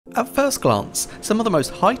At first glance, some of the most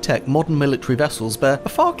high-tech modern military vessels bear a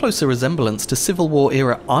far closer resemblance to Civil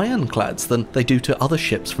War-era ironclads than they do to other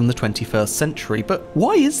ships from the 21st century, but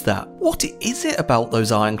why is that? What is it about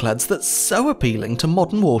those ironclads that's so appealing to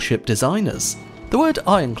modern warship designers? The word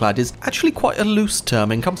ironclad is actually quite a loose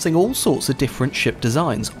term encompassing all sorts of different ship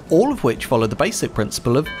designs, all of which follow the basic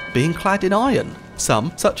principle of being clad in iron.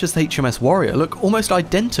 Some, such as the HMS Warrior, look almost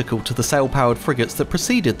identical to the sail-powered frigates that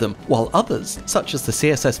preceded them, while others, such as the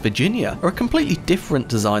CSS Virginia, are a completely different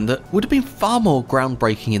design that would have been far more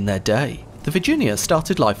groundbreaking in their day. The Virginia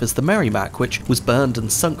started life as the Merrimac, which was burned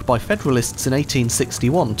and sunk by Federalists in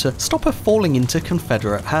 1861 to stop her falling into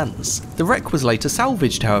Confederate hands. The wreck was later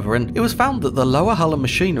salvaged, however, and it was found that the lower hull and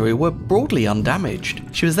machinery were broadly undamaged.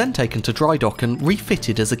 She was then taken to dry dock and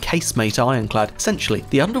refitted as a casemate ironclad. Essentially,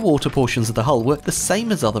 the underwater portions of the hull were the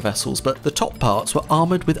same as other vessels, but the top parts were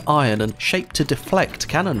armoured with iron and shaped to deflect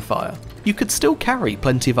cannon fire. You could still carry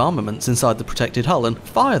plenty of armaments inside the protected hull and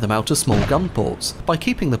fire them out of small gun ports. By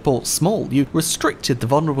keeping the ports small, you restricted the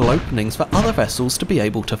vulnerable openings for other vessels to be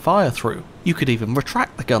able to fire through. You could even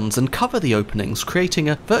retract the guns and cover the openings, creating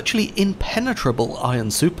a virtually impenetrable iron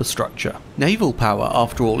superstructure. Naval power,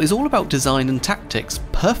 after all, is all about design and tactics,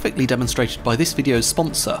 perfectly demonstrated by this video's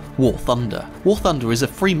sponsor, War Thunder. War Thunder is a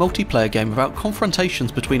free multiplayer game about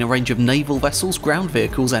confrontations between a range of naval vessels, ground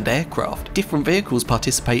vehicles and aircraft. Different vehicles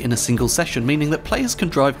participate in a single session, meaning that players can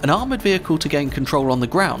drive an armoured vehicle to gain control on the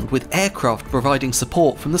ground, with aircraft providing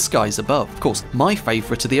support from the skies above. Of course, my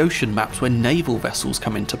favourite are the ocean maps where naval vessels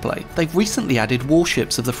come into play. They've recently added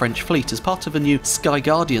warships of the French fleet as part of a new Sky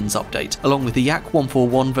Guardians update, along with the Yak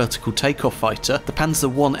 141 vertical takeoff fighter, the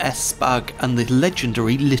Panzer 1S Spag and the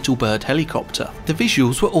legendary Little Bird helicopter. The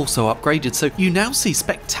visuals were also upgraded, so you now see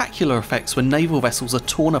spectacular effects when naval vessels are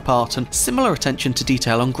torn apart, and similar attention to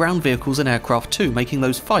detail on ground vehicles and aircraft too, making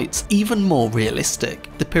those fights even more realistic.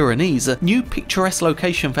 The Pyrenees, a new picturesque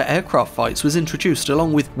location for aircraft fights, was introduced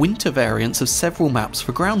along with winter variants of several maps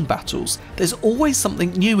for ground battles. There's always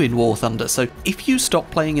something new in War Thunder, so if you stop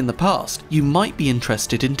playing in the past, you might be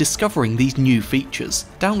interested in discovering these new features.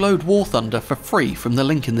 Download War Thunder for free from the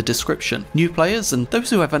link in the description. New players and those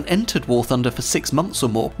who haven't entered War Thunder for 6 months or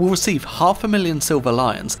more will receive 500,000 Silver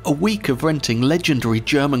Lions, a week of renting legendary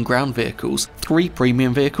German ground vehicles, 3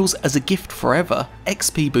 premium vehicles as a gift forever,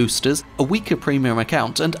 XP boosters, a week of premium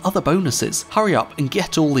account and other bonuses. Hurry up and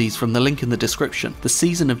get all these from the link in the description. The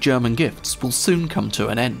season of German gifts will soon come to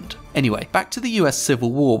an end. Anyway, back to the US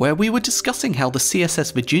Civil War, where we were discussing how the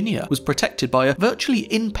CSS Virginia was protected by a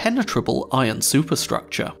virtually impenetrable iron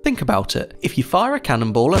superstructure. Think about it. If you fire a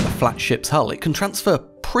cannonball at a flat ship's hull, it can transfer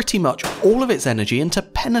pretty much all of its energy into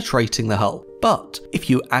penetrating the hull. But if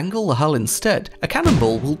you angle the hull instead, a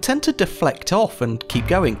cannonball will tend to deflect off and keep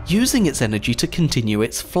going, using its energy to continue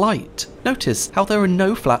its flight. Notice how there are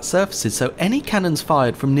no flat surfaces, so any cannons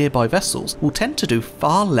fired from nearby vessels will tend to do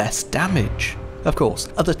far less damage. Of course,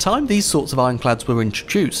 at the time these sorts of ironclads were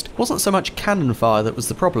introduced, it wasn't so much cannon fire that was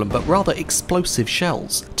the problem, but rather explosive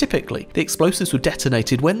shells. Typically, the explosives were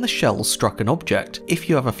detonated when the shells struck an object. If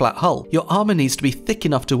you have a flat hull, your armour needs to be thick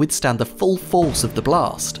enough to withstand the full force of the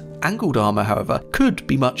blast. Angled armour, however, could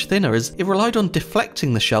be much thinner, as it relied on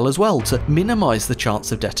deflecting the shell as well to minimise the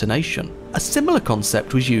chance of detonation. A similar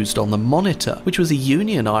concept was used on the Monitor, which was a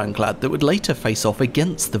Union ironclad that would later face off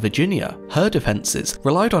against the Virginia. Her defences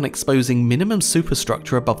relied on exposing minimum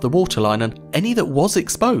superstructure above the waterline, and any that was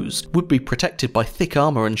exposed would be protected by thick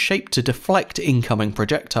armour and shaped to deflect incoming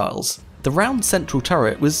projectiles. The round central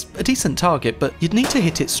turret was a decent target, but you'd need to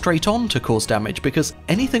hit it straight on to cause damage, because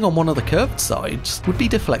anything on one of the curved sides would be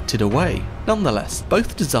deflected away. Nonetheless,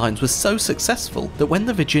 both designs were so successful that when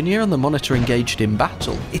the Virginia and the Monitor engaged in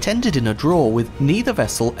battle, it ended in a draw, with neither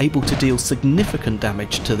vessel able to deal significant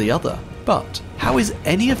damage to the other. But how is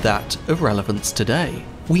any of that of relevance today?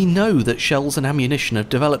 We know that shells and ammunition have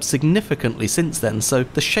developed significantly since then, so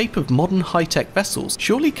the shape of modern high-tech vessels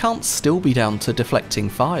surely can't still be down to deflecting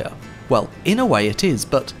fire. Well, in a way it is,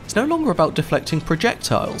 but it's no longer about deflecting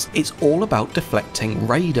projectiles, it's all about deflecting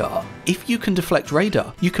radar. If you can deflect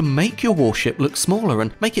radar, you can make your warship look smaller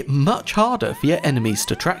and make it much harder for your enemies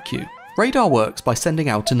to track you. Radar works by sending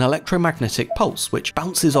out an electromagnetic pulse which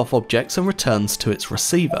bounces off objects and returns to its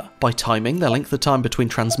receiver. By timing the length of time between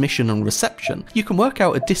transmission and reception, you can work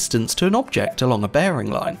out a distance to an object along a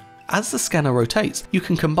bearing line. as the scanner rotates, you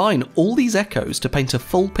can combine all these echoes to paint a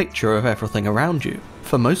full picture of everything around you.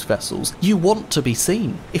 For most vessels, you want to be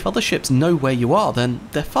seen. If other ships know where you are, then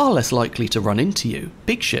they're far less likely to run into you.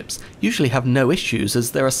 Big ships usually have no issues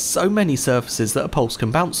as there are so many surfaces that a pulse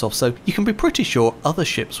can bounce off, so you can be pretty sure other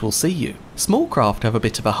ships will see you. Small craft have a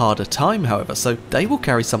bit of a harder time, however, so they will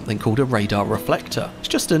carry something called a radar reflector. It's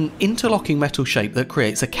just an interlocking metal shape that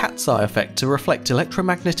creates a cat's eye effect to reflect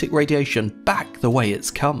electromagnetic radiation back the way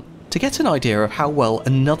it's come. To get an idea of how well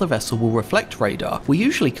another vessel will reflect radar, we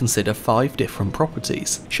usually consider 5 different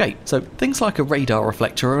properties. Shape. So things like a radar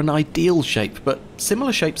reflector are an ideal shape, but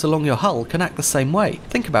similar shapes along your hull can act the same way.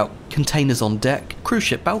 Think about containers on deck, cruise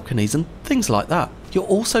ship balconies, and things like that. You're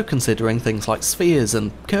also considering things like spheres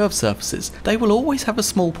and curved surfaces. They will always have a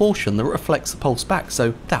small portion that reflects the pulse back,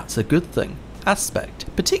 so that's a good thing. Aspect,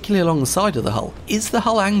 particularly along the side of the hull, is the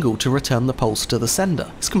hull angle to return the pulse to the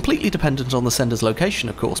sender. It's completely dependent on the sender's location,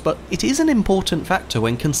 of course, but it is an important factor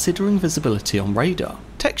when considering visibility on radar.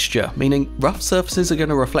 Texture, meaning rough surfaces are going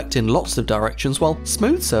to reflect in lots of directions while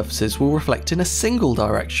smooth surfaces will reflect in a single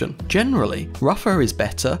direction. Generally, rougher is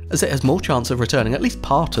better as it has more chance of returning at least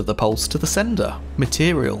part of the pulse to the sender.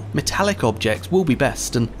 Material, metallic objects will be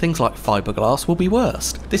best and things like fiberglass will be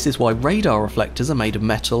worst. This is why radar reflectors are made of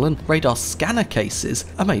metal and radar scanner cases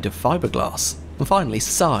are made of fiberglass. And finally,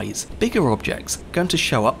 size. Bigger objects are going to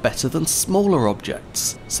show up better than smaller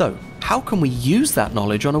objects. So, how can we use that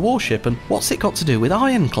knowledge on a warship, and what's it got to do with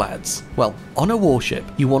ironclads? Well, on a warship,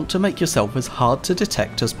 you want to make yourself as hard to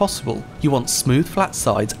detect as possible. You want smooth flat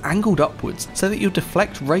sides angled upwards so that you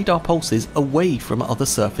deflect radar pulses away from other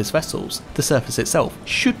surface vessels. The surface itself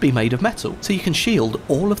should be made of metal, so you can shield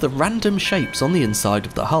all of the random shapes on the inside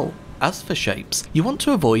of the hull. As for shapes, you want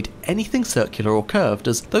to avoid anything circular or curved,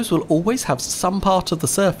 as those will always have some part of the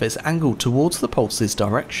surface angled towards the pulse's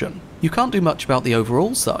direction. You can't do much about the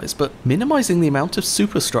overall size, but minimising the amount of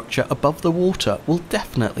superstructure above the water will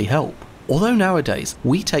definitely help. Although nowadays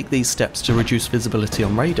we take these steps to reduce visibility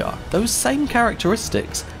on radar, those same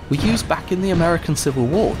characteristics were used back in the American Civil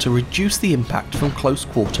War to reduce the impact from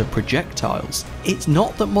close-quarter projectiles. It's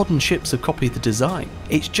not that modern ships have copied the design,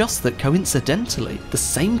 it's just that coincidentally, the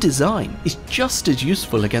same design is just as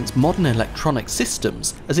useful against modern electronic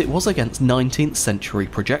systems as it was against 19th century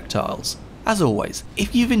projectiles. As always,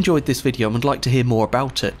 if you've enjoyed this video and would like to hear more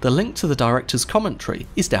about it, the link to the director's commentary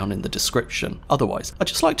is down in the description. Otherwise, I'd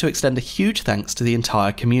just like to extend a huge thanks to the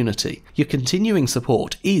entire community. Your continuing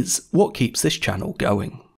support is what keeps this channel going.